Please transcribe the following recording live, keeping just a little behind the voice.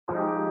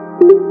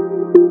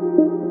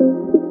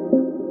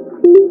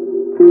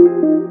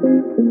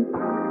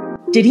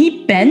Did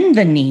he bend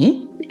the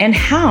knee? And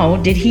how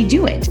did he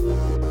do it?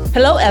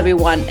 Hello,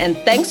 everyone, and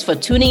thanks for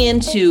tuning in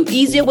to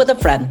Easier with a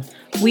Friend.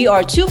 We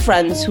are two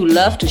friends who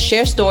love to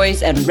share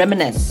stories and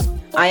reminisce.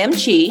 I am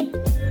Chi.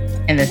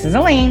 And this is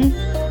Elaine.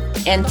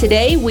 And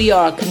today we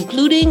are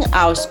concluding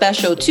our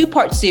special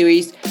two-part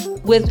series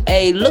with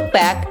a look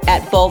back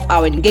at both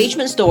our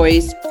engagement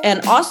stories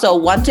and also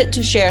wanted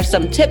to share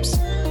some tips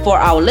for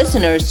our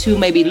listeners who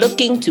may be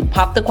looking to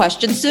pop the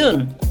question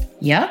soon.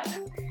 Yep.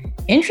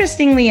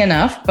 Interestingly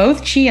enough,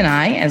 both Chi and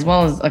I, as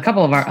well as a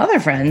couple of our other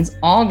friends,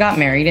 all got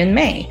married in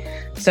May.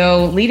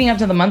 So leading up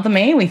to the month of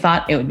May, we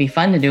thought it would be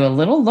fun to do a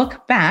little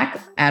look back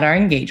at our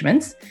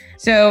engagements.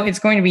 So it's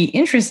going to be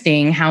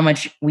interesting how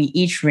much we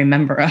each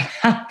remember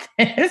about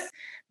this.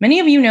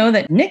 Many of you know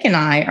that Nick and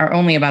I are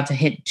only about to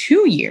hit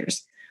 2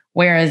 years,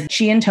 whereas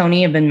Chi and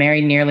Tony have been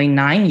married nearly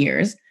 9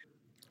 years.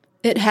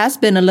 It has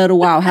been a little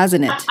while,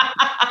 hasn't it?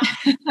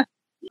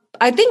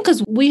 I think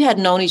because we had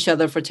known each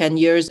other for 10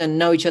 years and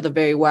know each other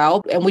very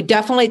well. And we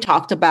definitely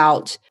talked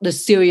about the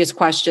serious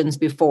questions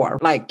before,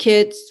 like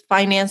kids,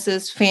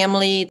 finances,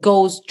 family,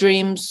 goals,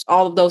 dreams,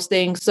 all of those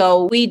things.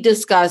 So we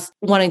discussed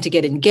wanting to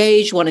get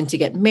engaged, wanting to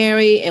get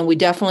married. And we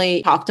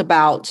definitely talked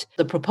about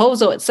the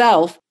proposal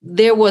itself.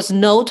 There was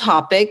no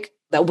topic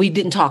that we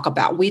didn't talk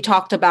about. We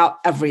talked about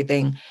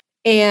everything.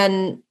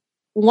 And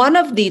one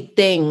of the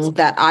things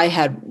that I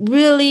had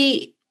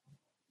really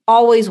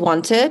always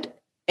wanted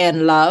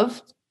and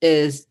loved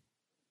is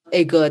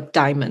a good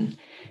diamond.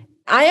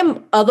 I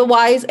am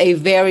otherwise a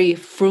very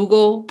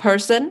frugal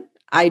person.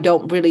 I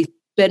don't really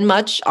spend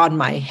much on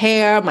my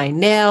hair, my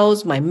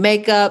nails, my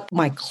makeup,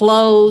 my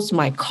clothes,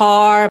 my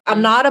car.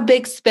 I'm not a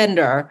big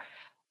spender,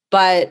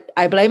 but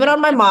I blame it on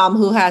my mom,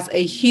 who has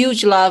a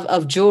huge love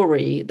of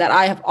jewelry, that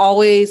I have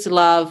always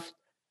loved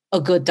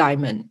a good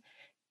diamond.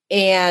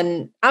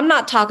 And I'm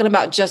not talking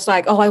about just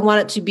like, oh, I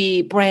want it to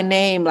be brand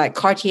name like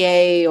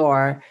Cartier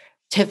or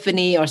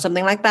Tiffany or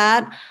something like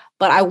that.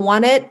 But I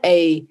wanted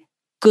a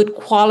good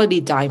quality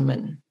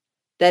diamond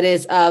that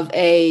is of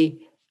a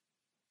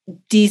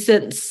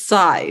decent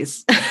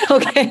size.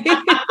 Okay.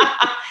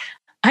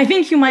 I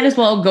think you might as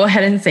well go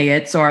ahead and say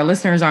it so our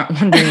listeners aren't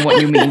wondering what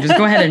you mean. Just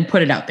go ahead and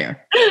put it out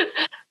there.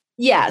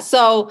 Yeah.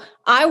 So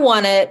I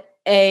wanted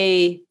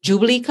a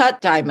Jubilee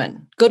cut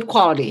diamond, good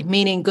quality,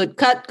 meaning good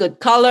cut,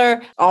 good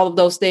color, all of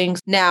those things.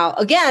 Now,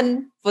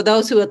 again, for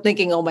those who are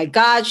thinking, oh my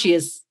God, she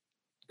is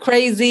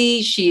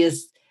crazy. She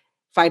is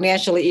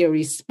financially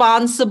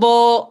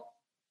irresponsible.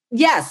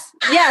 Yes,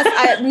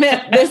 I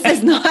admit this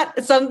is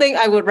not something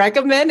I would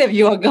recommend if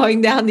you are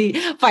going down the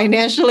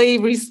financially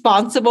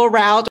responsible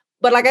route.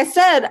 But like I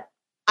said,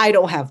 I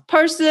don't have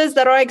purses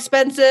that are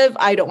expensive.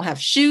 I don't have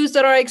shoes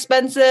that are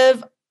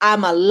expensive.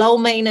 I'm a low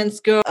maintenance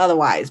girl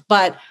otherwise,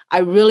 but I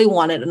really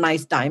wanted a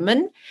nice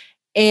diamond.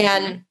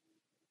 And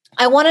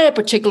I wanted a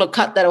particular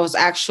cut that was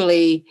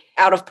actually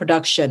out of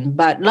production.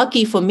 But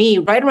lucky for me,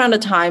 right around the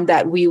time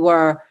that we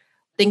were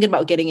thinking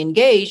about getting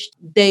engaged,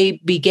 they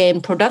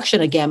began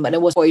production again, but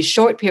it was for a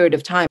short period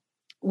of time.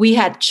 We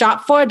had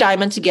shot for a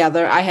diamond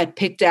together. I had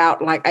picked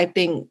out I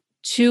think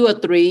 2 or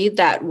 3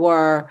 that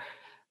were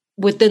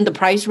within the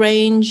price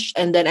range.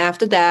 And then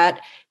after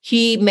that,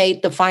 he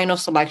made the final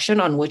selection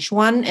on which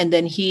one. And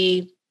then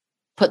he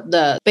put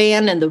the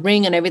band and the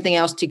ring and everything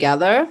else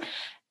together.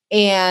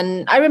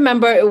 And I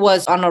remember it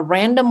was on a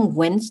random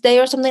Wednesday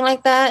or something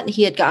like that.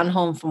 He had gotten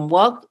home from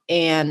work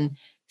and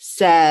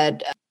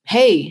said,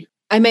 hey,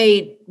 I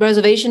made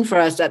reservation for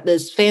us at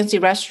this fancy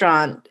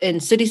restaurant in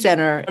City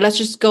Center. Let's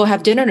just go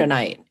have dinner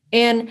tonight.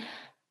 And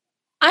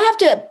I have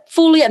to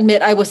fully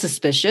admit I was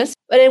suspicious.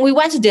 But then we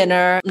went to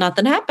dinner.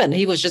 Nothing happened.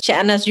 He was just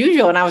chatting as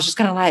usual. And I was just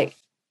kind of like,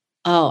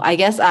 oh, I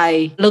guess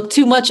I looked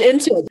too much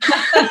into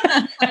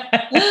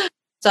it.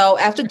 So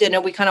after dinner,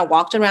 we kind of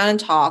walked around and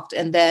talked.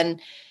 And then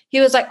he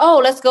was like,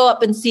 oh, let's go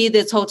up and see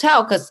this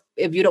hotel. Because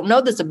if you don't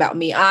know this about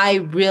me, I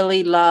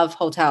really love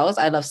hotels.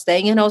 I love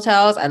staying in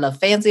hotels. I love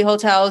fancy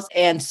hotels.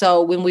 And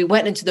so when we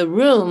went into the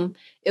room,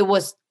 it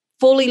was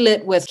fully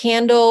lit with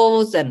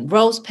candles and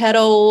rose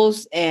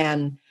petals.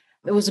 And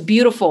it was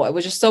beautiful. It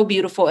was just so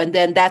beautiful. And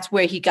then that's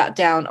where he got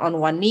down on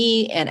one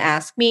knee and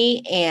asked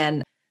me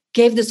and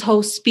gave this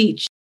whole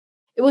speech.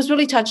 It was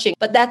really touching,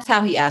 but that's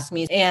how he asked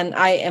me. And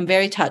I am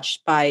very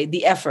touched by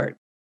the effort.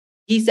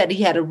 He said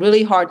he had a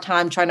really hard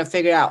time trying to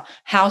figure out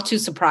how to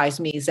surprise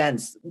me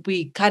since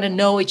we kind of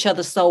know each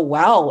other so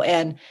well.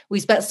 And we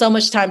spent so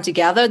much time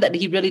together that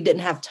he really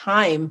didn't have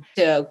time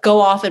to go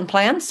off and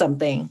plan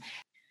something.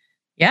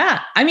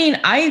 Yeah. I mean,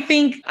 I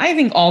think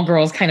all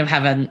girls kind of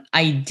have an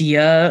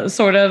idea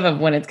sort of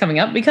when it's coming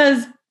up,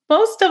 because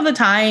most of the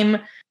time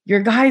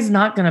your guy's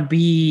not going to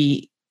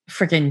be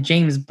freaking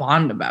James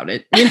Bond about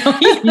it. You know,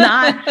 he's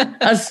not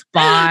a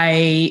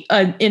spy,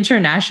 an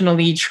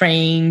internationally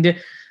trained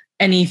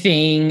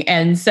anything.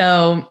 And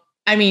so,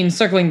 I mean,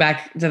 circling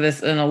back to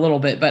this in a little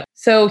bit, but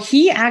so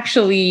he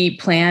actually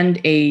planned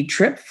a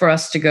trip for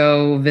us to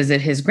go visit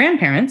his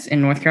grandparents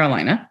in North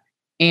Carolina.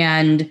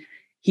 And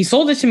he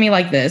sold it to me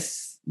like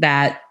this.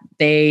 that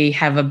they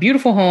have a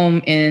beautiful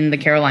home in the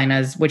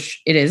Carolinas,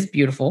 which it is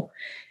beautiful.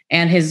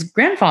 And his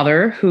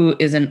grandfather, who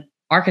is an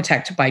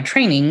architect by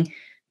training,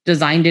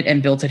 designed it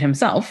and built it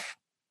himself.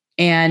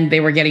 And they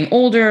were getting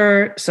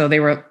older, so they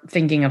were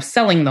thinking of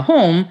selling the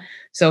home.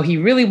 So he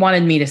really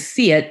wanted me to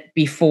see it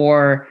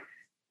before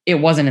it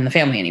wasn't in the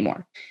family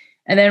anymore.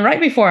 And then right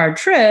before our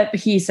trip,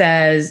 he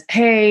says,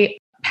 hey,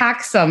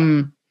 pack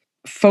some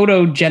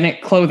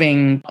photogenic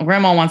clothing.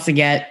 Grandma wants to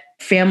get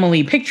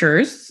family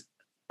pictures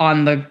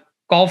on the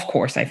golf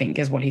course, I think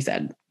is what he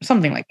said.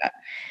 Something like that.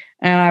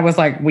 And I was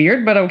like,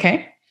 weird, but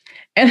okay.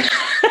 And,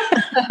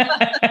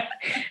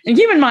 and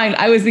keep in mind,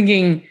 I was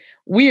thinking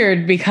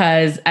weird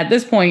because at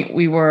this point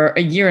we were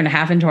a year and a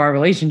half into our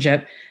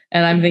relationship.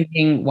 And I'm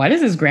thinking, why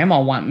does his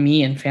grandma want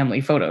me in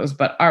family photos?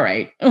 But all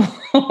right,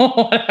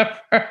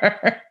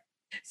 whatever.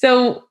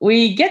 So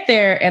we get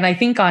there, and I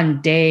think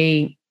on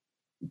day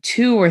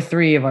 2 or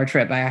 3 of our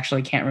trip, I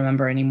actually can't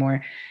remember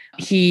anymore,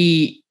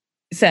 he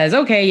says,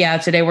 okay, yeah,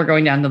 today we're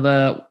going down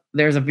to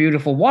there's a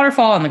beautiful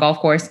waterfall on the golf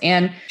course,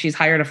 and she's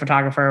hired a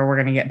photographer. We're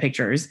going to get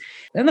pictures.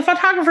 And the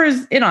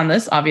photographer's in on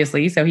this,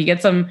 obviously. So he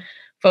gets some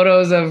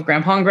photos of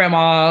grandpa and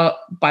grandma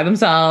by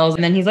themselves.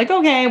 And then he's like,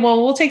 okay,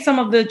 well, we'll take some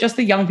of just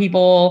the young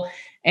people.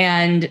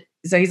 And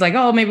so he's like,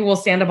 oh, maybe we'll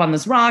stand up on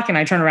this rock. And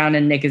I turn around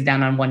and Nick is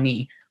down on one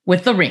knee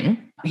with the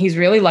ring. He's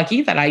really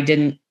lucky that I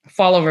didn't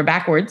fall over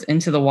backwards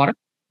into the water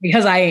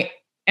because I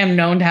am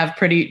known to have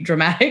pretty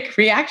dramatic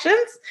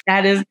reactions.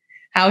 That is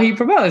how he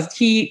proposed.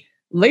 He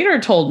later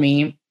told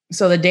me,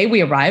 so the day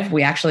we arrived,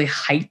 we actually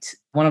hiked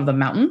one of the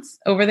mountains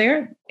over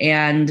there,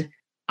 and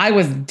I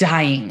was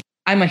dying.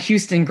 I'm a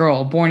Houston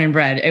girl, born and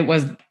bred. It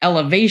was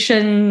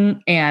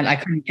elevation and I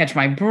couldn't catch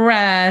my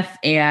breath.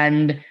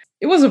 And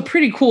it was a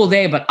pretty cool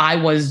day, but I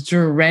was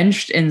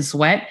drenched in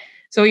sweat.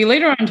 So he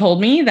later on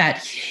told me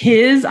that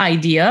his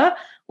idea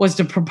was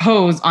to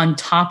propose on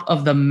top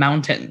of the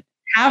mountain,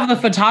 have the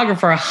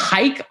photographer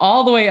hike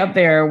all the way up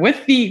there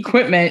with the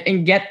equipment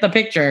and get the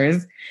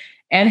pictures.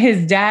 And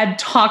his dad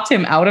talked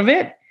him out of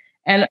it.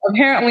 And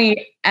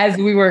apparently, as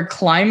we were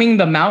climbing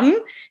the mountain,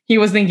 he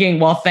was thinking,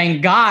 well,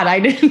 thank God I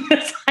didn't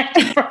decide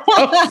to propose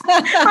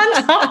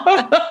on top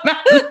of the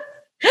mountain.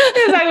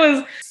 Because I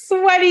was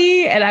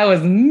sweaty and I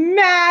was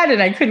mad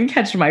and I couldn't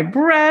catch my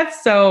breath.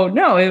 So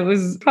no, it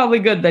was probably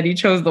good that he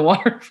chose the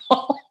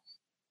waterfall.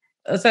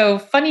 So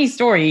funny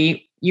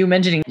story, you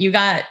mentioning you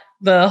got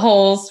the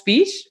whole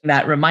speech.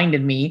 That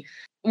reminded me,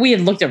 we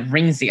had looked at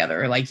rings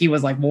together. Like he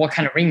was like, well, what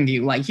kind of ring do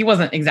you like? He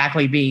wasn't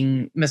exactly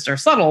being Mr.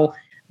 Subtle,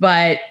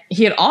 but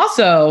he had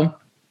also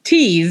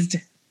teased,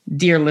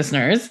 dear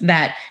listeners,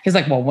 that he's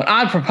like, well, when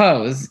I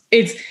propose,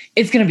 it's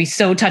going to be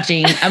so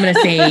touching. I'm going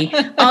to say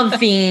all the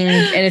things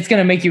and it's going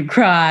to make you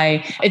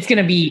cry. It's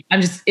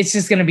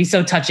just going to be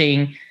so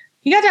touching.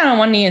 He got down on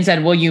one knee and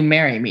said, will you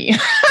marry me?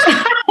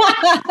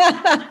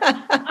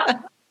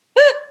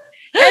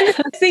 And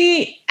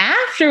see,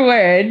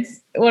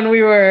 afterwards, when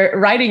we were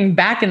riding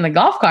back in the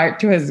golf cart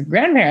to his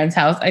grandparents'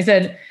 house, I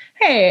said,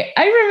 hey,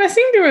 I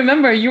seem to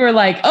remember you were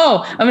like,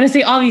 oh, I'm going to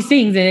say all these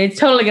things and it's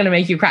totally going to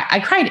make you cry. I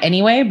cried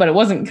anyway, but it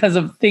wasn't because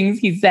of things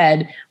he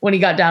said when he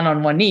got down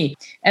on one knee.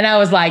 And I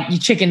was like, you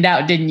chickened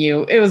out, didn't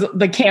you? It was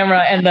the camera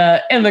and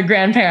the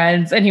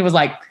grandparents. And he was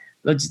like,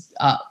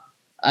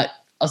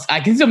 I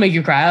can still make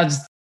you cry.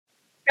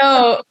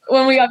 So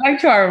when we got back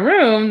to our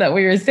room that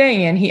we were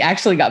staying in, he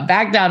actually got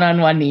back down on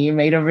one knee,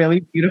 made a really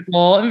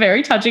beautiful and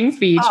very touching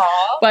speech.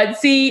 Aww. But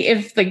see,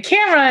 if the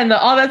camera and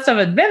all that stuff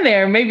had been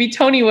there, maybe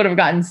Tony would have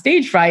gotten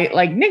stage fright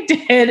like Nick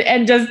did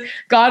and just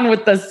gone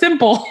with the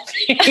simple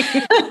thing.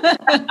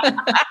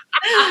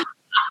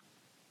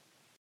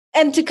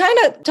 And to kind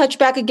of touch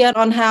back again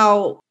on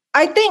how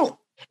I think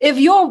if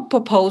your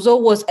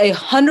proposal was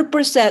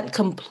 100%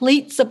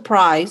 complete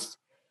surprise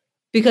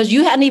because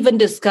you hadn't even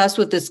discussed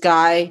with this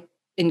guy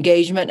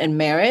engagement and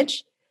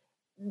marriage,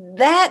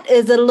 that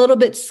is a little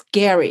bit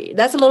scary.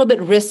 That's a little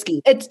bit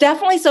risky. It's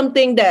definitely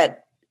something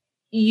that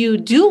you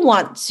do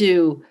want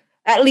to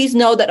at least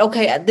know that,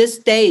 okay, at this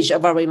stage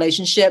of our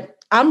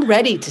relationship, I'm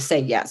ready to say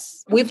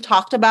yes. We've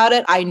talked about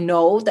it. I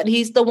know that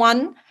he's the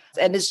one.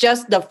 And it's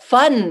just the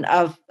fun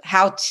of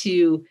how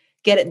to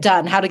get it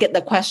done, how to get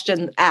the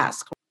question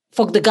asked.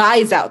 For the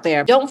guys out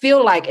there, don't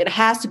feel like it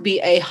has to be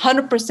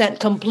 100%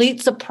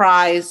 complete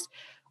surprise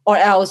or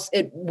else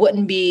it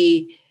wouldn't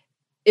be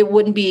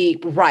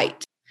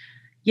right.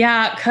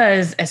 Yeah,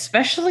 because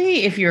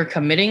especially if you're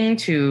committing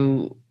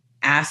to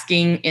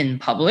asking in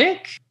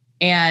public,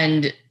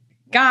 and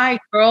guy,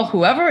 girl,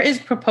 whoever is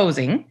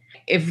proposing,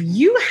 if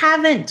you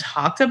haven't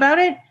talked about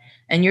it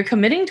and you're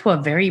committing to a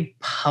very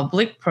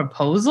public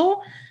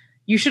proposal,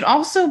 you should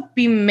also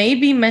be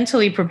maybe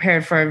mentally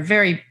prepared for a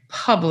very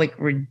public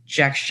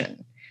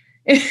rejection.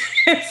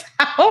 It's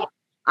how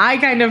I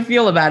kind of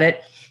feel about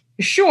it.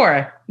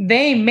 Sure,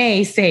 they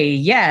may say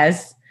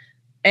yes,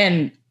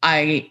 and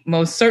I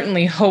most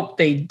certainly hope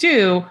they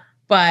do,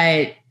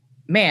 but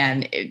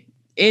man,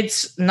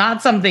 it's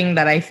not something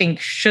that I think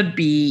should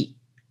be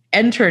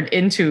entered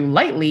into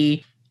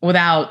lightly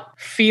without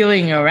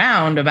feeling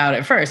around about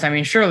it first. I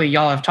mean, surely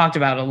y'all have talked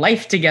about a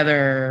life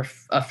together,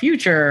 a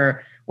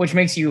future, which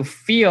makes you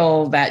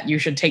feel that you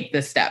should take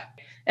this step.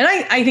 And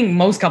I think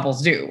most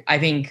couples do. I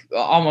think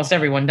almost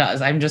everyone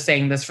does. I'm just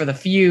saying this for the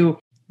few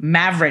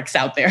mavericks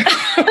out there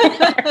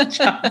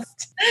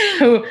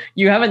who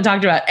you haven't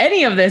talked about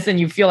any of this and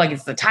you feel like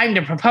it's the time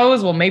to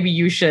propose. Well, maybe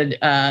you should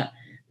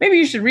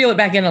reel it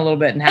back in a little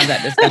bit and have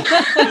that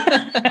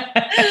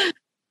discussion.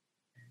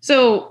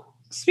 So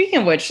speaking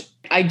of which,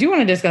 I do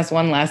want to discuss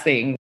one last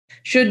thing.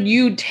 Should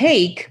you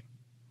take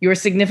your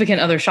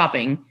significant other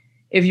shopping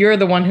if you're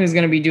the one who's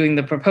going to be doing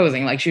the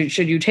proposing? Like,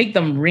 should you take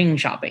them ring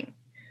shopping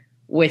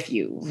with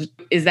you?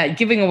 Is that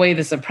giving away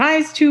the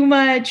surprise too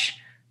much?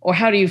 Or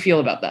how do you feel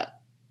about that?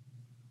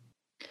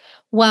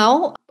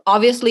 Well,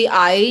 obviously,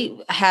 I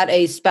had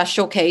a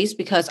special case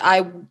because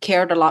I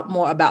cared a lot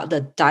more about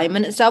the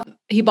diamond itself.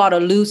 He bought a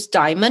loose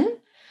diamond.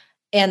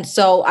 And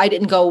so I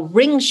didn't go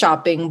ring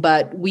shopping,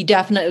 but we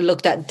definitely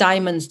looked at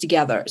diamonds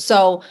together.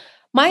 So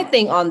my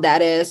thing on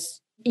that is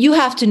you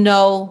have to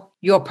know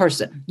your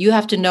person. You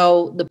have to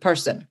know the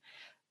person.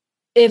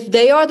 If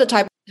they are the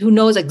type who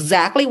knows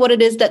exactly what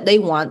it is that they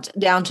want,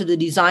 down to the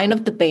design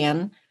of the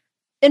band,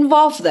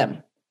 involve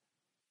them.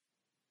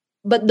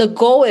 But the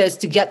goal is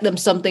to get them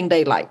something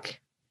they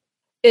like.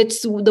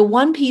 It's the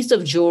one piece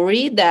of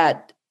jewelry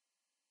that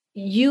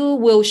you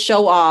will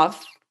show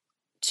off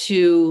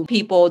to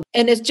people.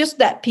 And it's just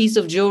that piece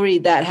of jewelry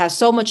that has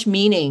so much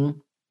meaning.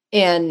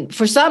 And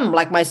for some,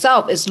 like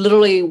myself, it's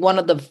literally one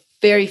of the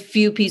very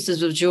few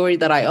pieces of jewelry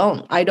that I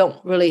own. I don't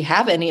really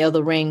have any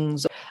other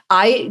rings.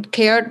 I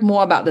cared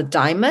more about the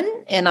diamond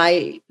and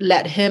I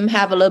let him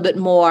have a little bit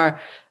more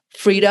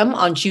freedom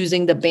on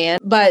choosing the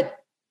band. But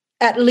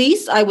at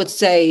least I would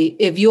say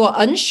if you are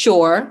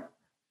unsure,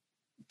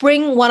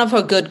 bring one of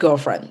her good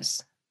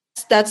girlfriends.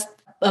 That's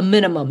a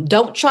minimum.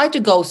 Don't try to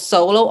go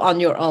solo on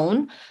your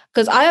own,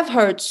 because I have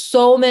heard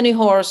so many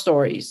horror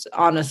stories,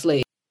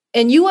 honestly.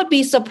 And you would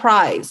be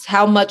surprised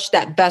how much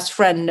that best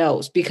friend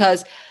knows,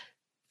 because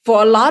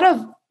for a lot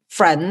of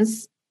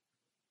friends,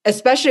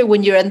 especially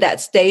when you're in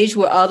that stage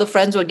where other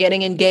friends are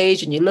getting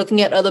engaged and you're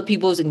looking at other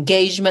people's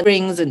engagement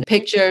rings and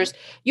pictures,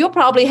 you're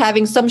probably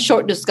having some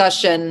short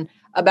discussion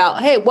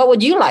about, hey, what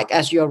would you like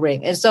as your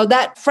ring? And so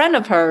that friend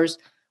of hers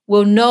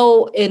will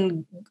know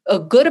in a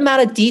good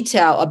amount of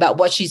detail about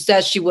what she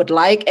says she would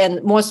like,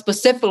 and more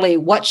specifically,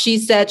 what she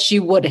said she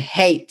would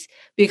hate.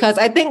 Because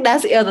I think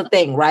that's the other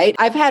thing, right?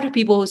 I've had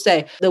people who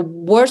say the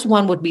worst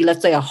one would be,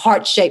 let's say, a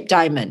heart-shaped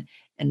diamond.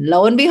 And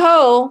lo and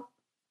behold,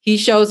 he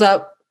shows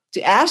up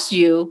to ask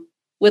you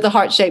with a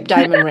heart-shaped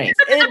diamond ring.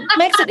 It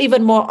makes it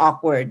even more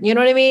awkward. You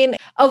know what I mean?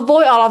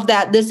 Avoid all of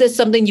that. This is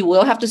something you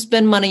will have to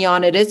spend money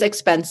on. It is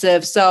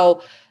expensive.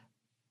 So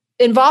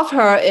involve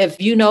her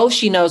if you know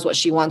she knows what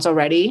she wants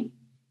already.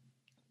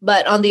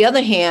 But on the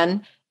other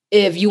hand,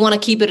 if you want to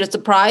keep it a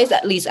surprise,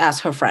 at least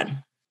ask her friend.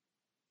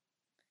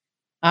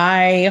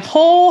 I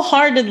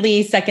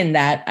wholeheartedly second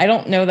that. I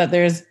don't know that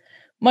there's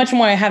much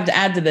more I have to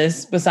add to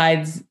this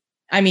besides,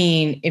 I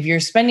mean, if you're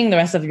spending the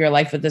rest of your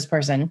life with this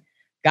person,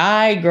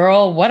 guy,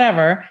 girl,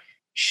 whatever,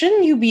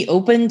 shouldn't you be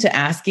open to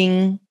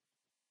asking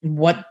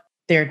what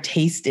their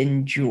taste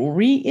in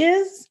jewelry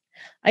is?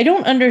 I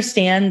don't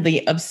understand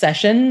the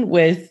obsession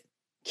with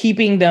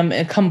keeping them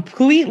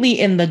completely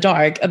in the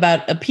dark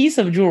about a piece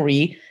of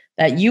jewelry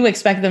that you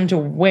expect them to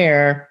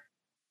wear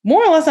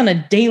more or less on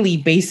a daily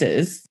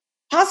basis,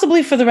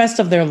 possibly for the rest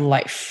of their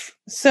life.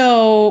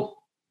 So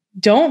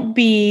don't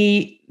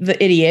be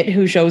the idiot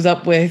who shows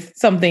up with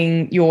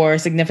something your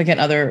significant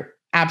other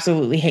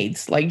absolutely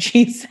hates. Like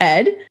she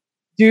said,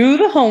 do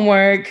the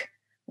homework,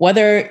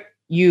 whether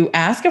you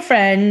ask a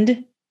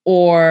friend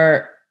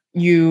or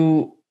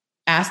you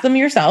ask them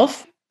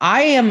yourself.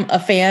 I am a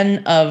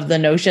fan of the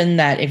notion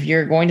that if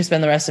you're going to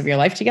spend the rest of your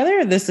life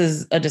together, this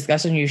is a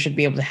discussion you should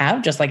be able to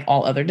have, just like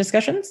all other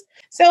discussions.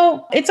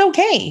 So it's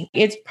okay.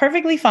 It's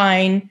perfectly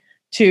fine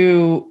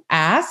to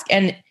ask.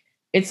 And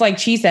it's like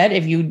she said,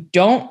 if you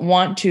don't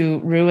want to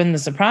ruin the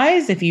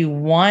surprise, if you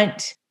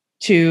want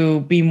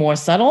to be more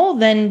subtle,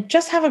 then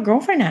just have a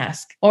girlfriend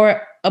ask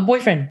or a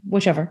boyfriend,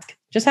 whichever.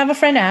 Just have a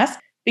friend ask,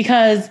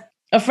 because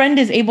a friend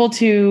is able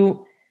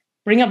to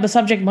bring up the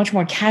subject much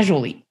more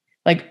casually.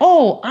 Like,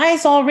 oh, I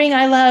saw a ring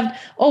I loved.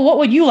 Oh, what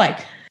would you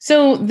like?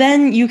 So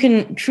then you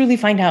can truly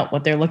find out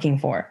what they're looking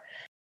for.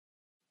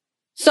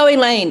 So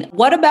Elaine,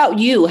 what about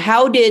you?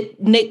 How did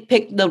Nick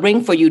pick the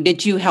ring for you?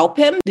 Did you help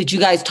him? Did you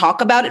guys talk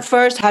about it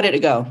first? How did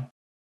it go?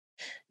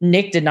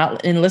 Nick did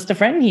not enlist a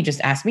friend. He just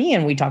asked me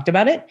and we talked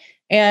about it.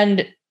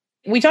 And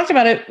we talked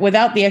about it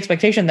without the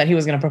expectation that he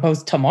was going to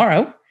propose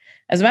tomorrow.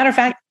 As a matter of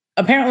fact,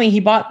 apparently he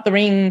bought the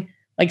ring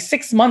like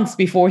 6 months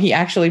before he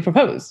actually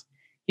proposed.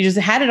 He just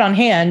had it on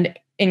hand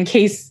in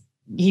case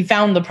he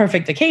found the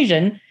perfect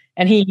occasion,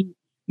 and he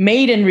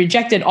made and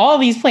rejected all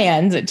these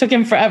plans. It took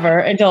him forever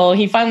until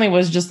he finally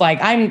was just like,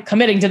 I'm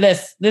committing to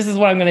this. This is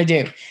what I'm going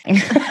to do.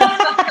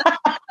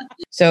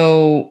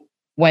 So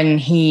when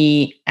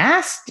he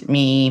asked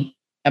me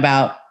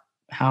about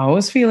how I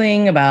was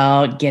feeling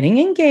about getting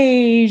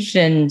engaged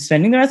and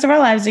spending the rest of our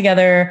lives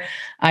together,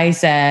 I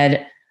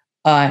said,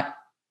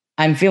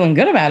 I'm feeling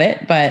good about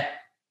it, but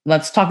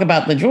let's talk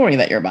about the jewelry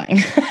that you're buying.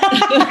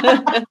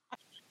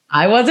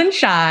 I wasn't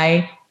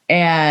shy.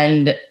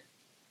 And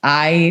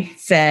I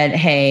said,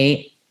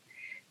 hey,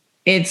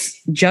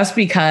 it's just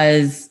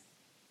because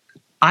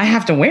I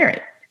have to wear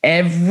it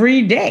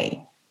every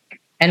day.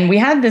 And we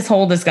had this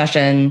whole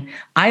discussion.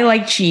 I,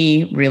 like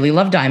Chi, really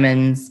love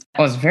diamonds.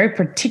 I was very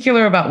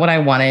particular about what I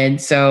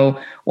wanted.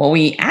 So what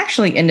we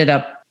actually ended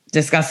up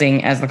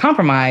discussing as the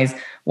compromise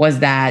was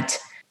that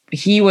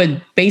he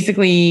would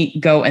basically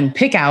go and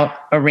pick out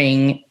a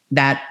ring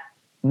that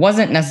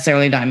wasn't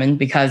necessarily a diamond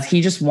because he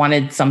just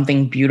wanted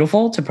something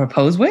beautiful to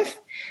propose with.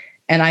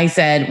 And I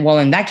said, well,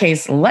 in that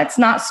case, let's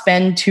not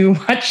spend too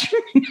much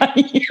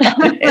money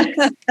on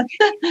it.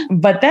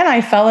 But then I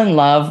fell in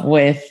love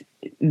with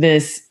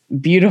this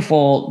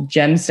beautiful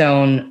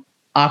gemstone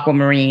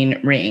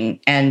aquamarine ring.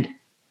 And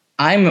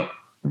I'm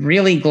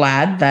really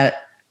glad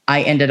that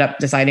I ended up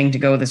deciding to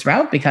go this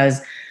route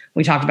because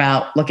we talked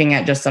about looking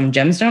at just some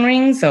gemstone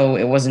rings. So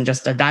it wasn't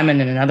just a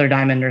diamond and another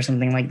diamond or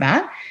something like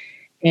that.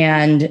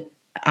 And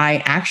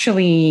I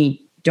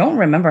actually don't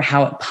remember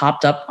how it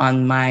popped up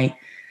on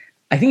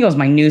I think it was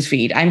my news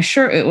feed. I'm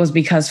sure it was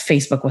because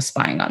Facebook was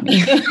spying on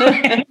me.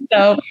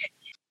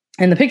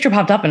 And the picture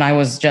popped up and I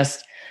was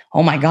just,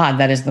 oh my God,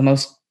 that is the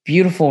most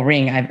beautiful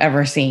ring I've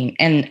ever seen.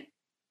 And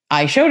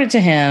I showed it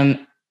to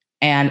him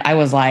and I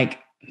was like,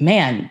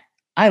 man,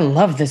 I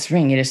love this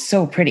ring. It is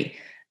so pretty.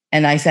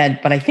 And I said,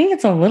 but I think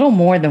it's a little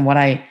more than what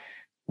I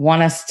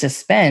want us to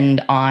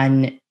spend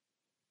on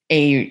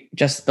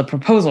just the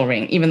proposal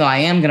ring, even though I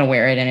am going to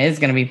wear it and it is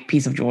going to be a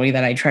piece of jewelry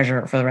that I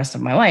treasure for the rest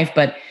of my life.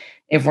 But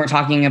if we're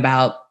talking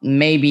about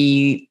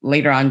maybe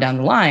later on down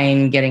the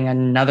line, getting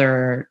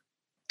another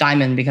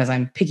diamond because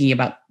I'm picky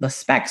about the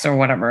specs or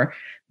whatever,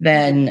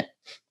 then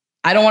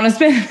I don't want to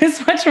spend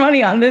this much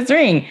money on this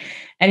ring.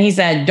 And he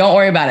said, don't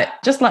worry about it.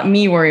 Just let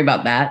me worry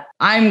about that.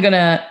 I'm going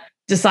to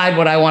decide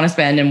what I want to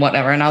spend and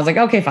whatever. And I was like,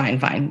 okay,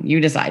 fine. You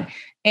decide.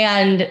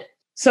 And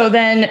so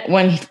then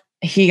when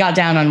he got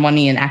down on one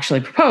knee and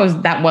actually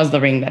proposed, that was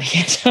the ring that he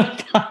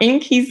ended up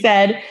buying. He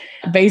said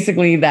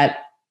basically that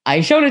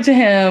I showed it to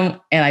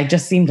him and I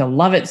just seemed to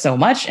love it so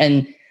much.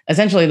 And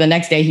essentially the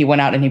next day he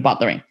went out and he bought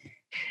the ring.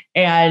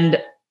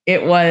 And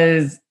it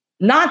was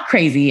not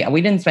crazy.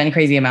 We didn't spend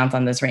crazy amounts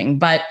on this ring,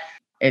 but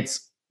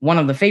it's one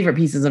of the favorite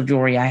pieces of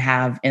jewelry I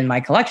have in my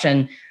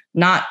collection,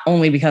 not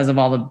only because of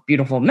all the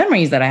beautiful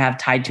memories that I have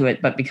tied to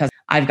it, but because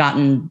I've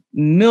gotten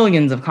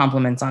millions of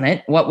compliments on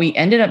it. What we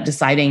ended up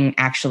deciding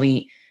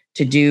actually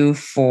to do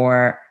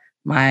for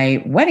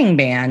my wedding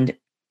band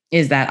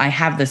is that I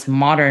have this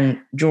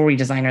modern jewelry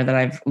designer that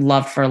I've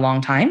loved for a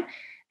long time.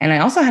 And I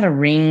also had a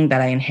ring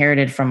that I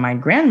inherited from my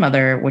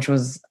grandmother, which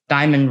was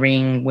diamond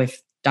ring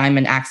with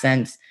diamond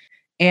accents.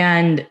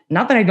 And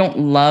not that I don't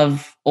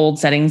love old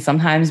settings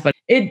sometimes, but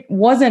it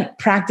wasn't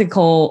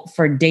practical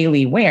for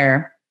daily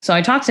wear. So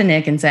I talked to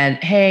Nick and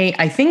said, hey,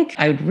 I think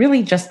I would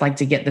really just like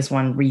to get this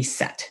one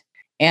reset.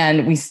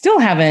 And we still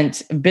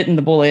haven't bitten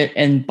the bullet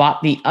and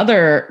bought the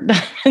other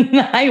diamond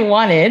that I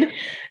wanted.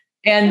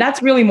 And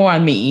that's really more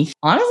on me.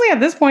 Honestly, at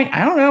this point,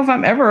 I don't know if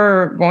I'm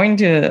ever going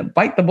to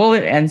bite the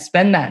bullet and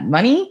spend that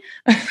money.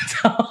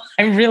 So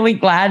I'm really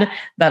glad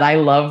that I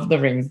love the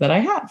rings that I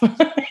have.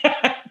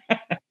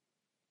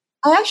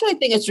 I actually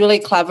think it's really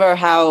clever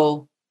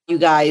how you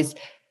guys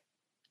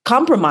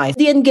compromise.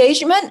 The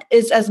engagement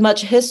is as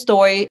much his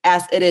story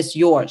as it is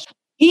yours.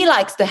 He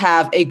likes to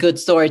have a good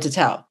story to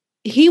tell.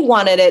 He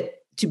wanted it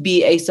to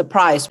be a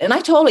surprise. And I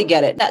totally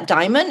get it. That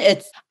diamond,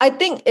 I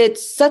think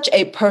it's such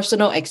a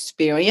personal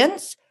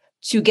experience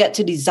to get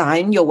to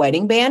design your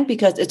wedding band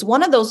because it's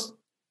one of those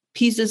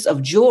pieces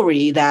of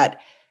jewelry that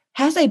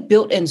has a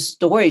built-in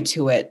story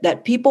to it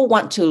that people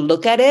want to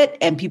look at it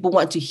and people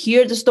want to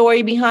hear the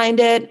story behind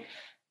it.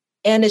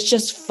 And it's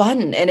just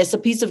fun. And it's a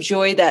piece of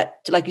jewelry that,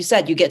 like you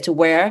said, you get to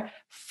wear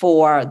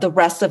for the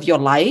rest of your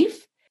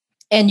life.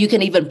 And you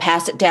can even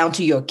pass it down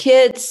to your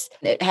kids.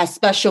 It has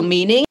special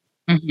meaning.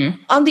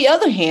 Mm-hmm. On the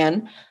other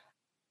hand,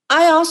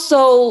 I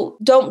also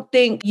don't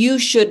think you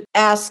should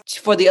ask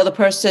for the other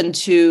person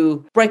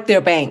to break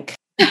their bank.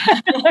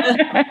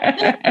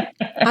 I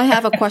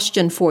have a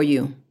question for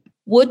you.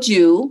 Would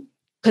you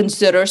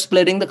consider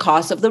splitting the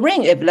cost of the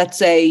ring? If, let's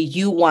say,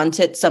 you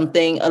wanted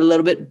something a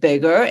little bit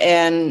bigger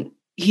and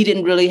he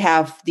didn't really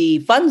have the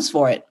funds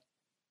for it.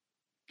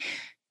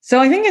 So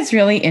I think it's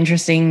really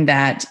interesting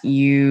that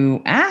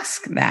you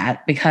ask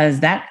that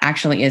because that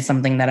actually is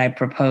something that I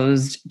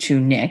proposed to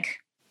Nick.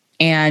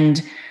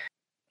 And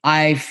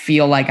I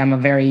feel like I'm a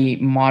very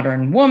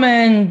modern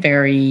woman,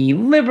 very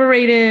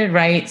liberated,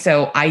 right?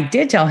 So I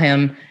did tell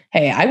him,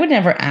 hey, I would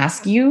never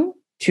ask you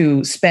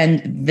to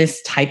spend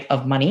this type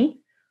of money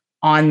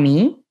on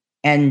me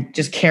and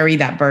just carry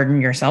that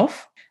burden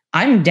yourself.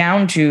 I'm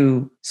down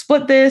to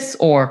split this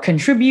or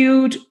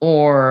contribute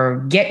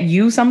or get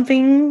you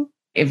something.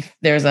 If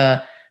there's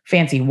a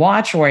fancy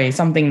watch or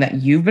something that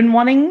you've been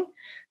wanting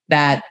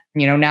that,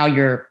 now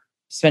you're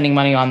spending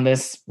money on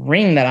this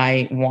ring that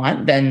I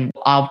want, then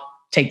I'll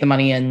take the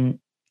money and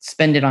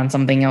spend it on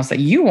something else that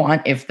you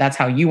want, if that's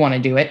how you want to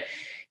do it.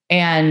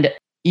 And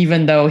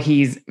even though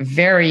he's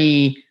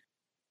very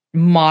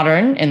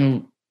modern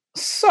in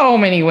so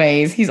many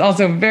ways, he's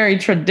also very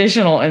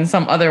traditional in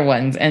some other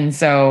ones. And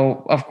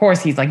so, of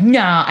course, he's like,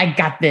 nah, I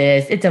got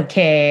this. It's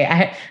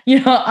okay.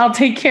 I'll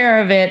take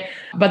care of it.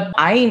 But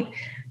I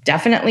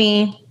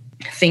definitely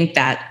think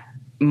that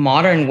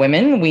modern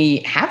women, we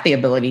have the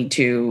ability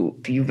to,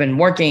 if you've been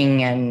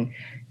working and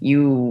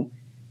you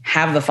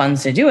have the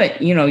funds to do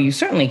it, you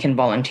certainly can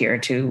volunteer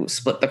to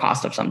split the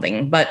cost of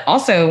something. But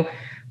also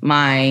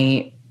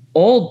my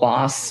old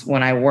boss,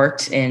 when I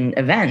worked in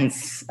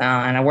events,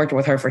 and I worked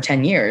with her for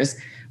 10 years,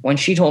 when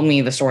she told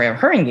me the story of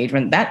her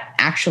engagement, that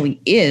actually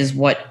is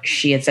what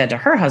she had said to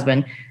her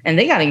husband, and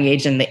they got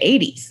engaged in the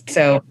 80s.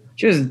 So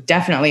she was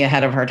definitely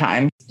ahead of her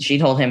time. She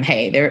told him,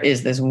 hey, there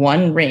is this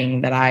one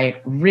ring that I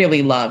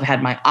really love,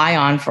 had my eye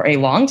on for a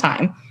long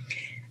time.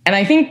 And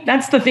I think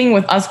that's the thing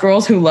with us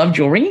girls who love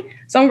jewelry.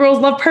 Some girls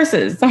love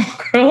purses, some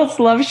girls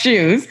love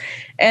shoes,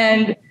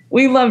 and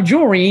we love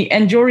jewelry,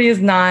 and jewelry is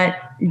not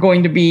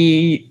going to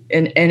be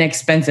an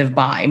expensive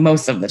buy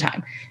most of the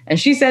time. And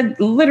she said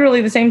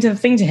literally the same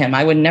thing to him.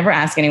 I would never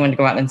ask anyone to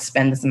go out and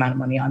spend this amount of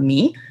money on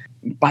me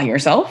by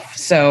yourself.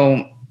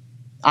 So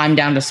I'm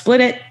down to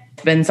split it.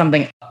 It's been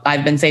something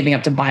I've been saving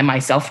up to buy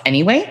myself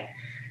anyway.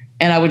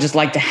 And I would just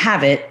like to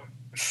have it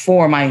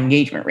for my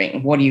engagement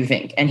ring. What do you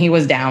think? And he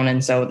was down.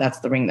 And so that's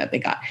the ring that they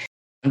got.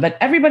 But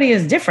everybody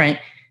is different.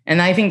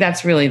 And I think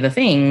that's really the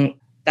thing.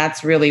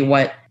 That's really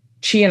what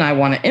Chi and I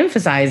want to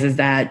emphasize, is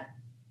that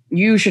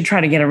you should try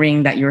to get a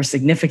ring that your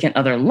significant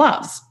other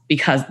loves,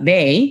 because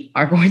they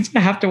are going to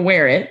have to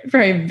wear it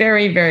for a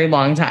very, very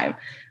long time,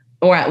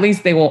 or at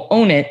least they will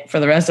own it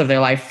for the rest of their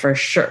life for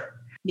sure.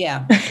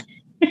 Yeah.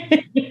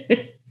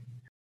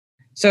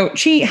 So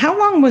Chi, how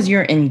long was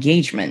your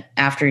engagement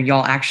after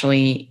y'all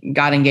actually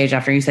got engaged,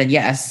 after you said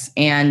yes?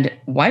 And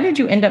why did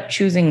you end up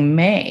choosing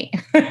May?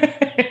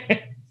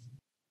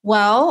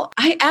 Well,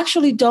 I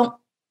actually don't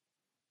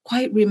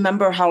quite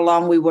remember how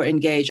long we were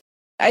engaged.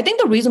 I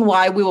think the reason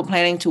why we were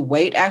planning to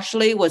wait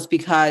actually was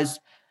because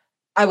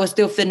I was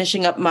still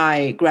finishing up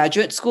my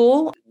graduate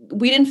school.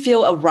 We didn't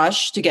feel a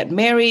rush to get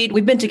married.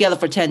 We've been together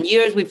for 10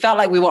 years. We felt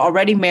like we were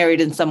already married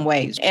in some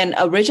ways. And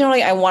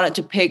originally I wanted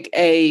to pick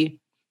a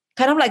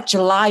kind of like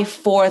July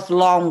 4th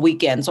long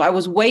weekend. So I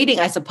was waiting,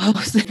 I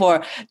suppose,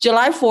 for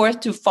July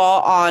 4th to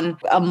fall on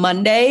a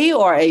Monday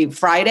or a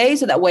Friday.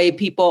 So that way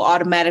people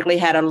automatically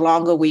had a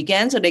longer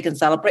weekend so they can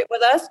celebrate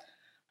with us.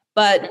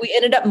 But we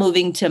ended up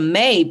moving to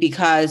May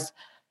because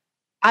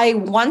I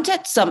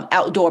wanted some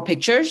outdoor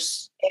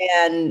pictures,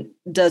 and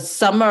the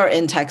summer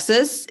in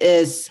Texas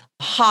is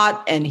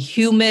hot and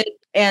humid.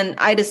 And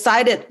I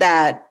decided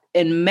that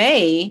in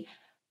May,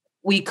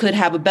 we could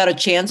have a better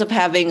chance of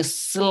having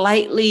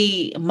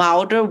slightly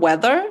milder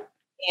weather.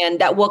 And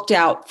that worked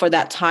out for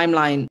that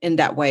timeline in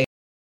that way.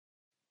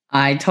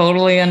 I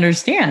totally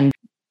understand.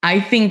 I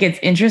think it's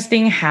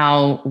interesting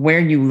how where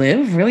you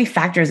live really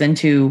factors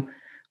into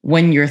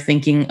when you're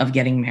thinking of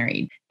getting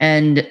married.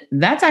 And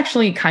that's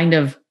actually kind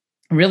of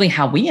really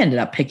how we ended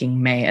up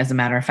picking May, as a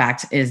matter of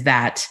fact, is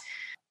that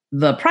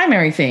the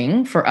primary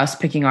thing for us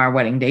picking our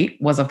wedding date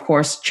was, of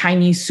course,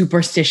 Chinese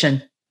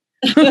superstition.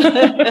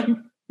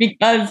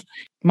 Because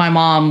my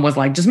mom was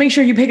like, just make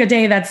sure you pick a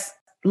day that's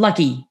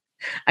lucky.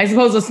 I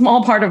suppose a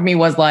small part of me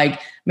was like,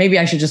 maybe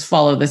I should just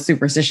follow this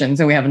superstition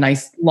so we have a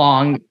nice,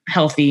 long,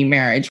 healthy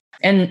marriage.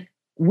 And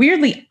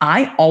weirdly,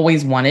 I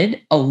always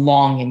wanted a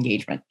long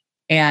engagement.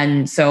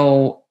 And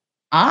so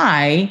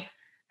I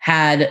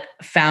had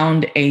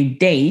found a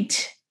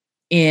date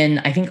in,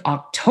 I think,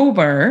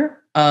 October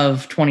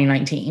of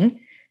 2019.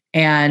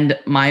 And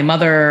my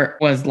mother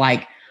was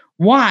like,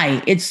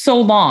 why? It's so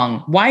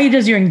long. Why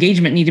does your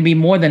engagement need to be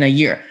more than a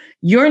year?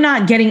 You're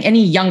not getting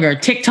any younger.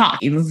 TikTok,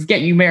 let's get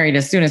you married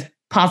as soon as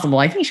possible.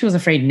 I think she was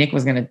afraid Nick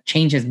was going to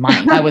change his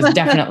mind. I was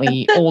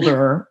definitely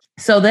older.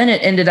 So then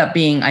it ended up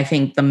being, I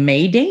think, the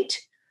May date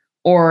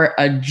or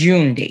a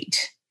June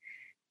date.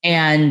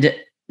 And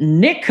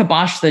Nick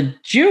kiboshed the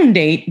June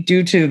date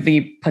due to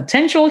the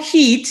potential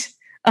heat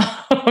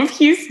of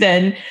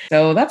Houston.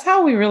 So that's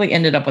how we really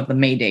ended up with the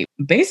May date.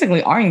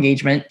 Basically, our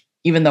engagement,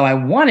 even though I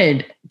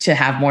wanted to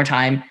have more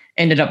time,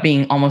 ended up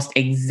being almost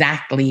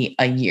exactly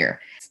a year.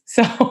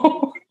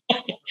 So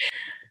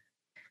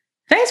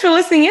thanks for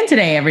listening in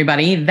today,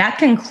 everybody. That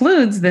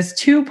concludes this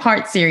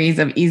 2-part series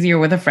of Easier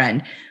with a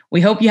Friend.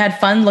 We hope you had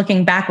fun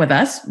looking back with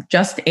us.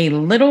 Just a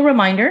little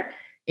reminder,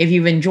 if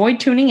you've enjoyed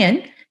tuning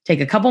in, take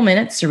a couple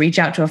minutes to reach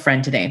out to a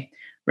friend today.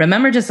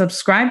 Remember to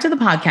subscribe to the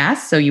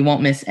podcast so you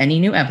won't miss any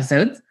new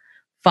episodes.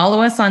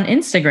 Follow us on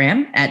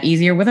Instagram at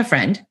Easier with a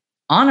Friend,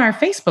 on our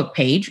Facebook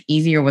page,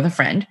 Easier with a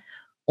Friend,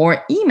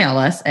 or email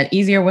us at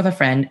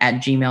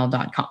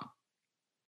easierwithafriend@gmail.com.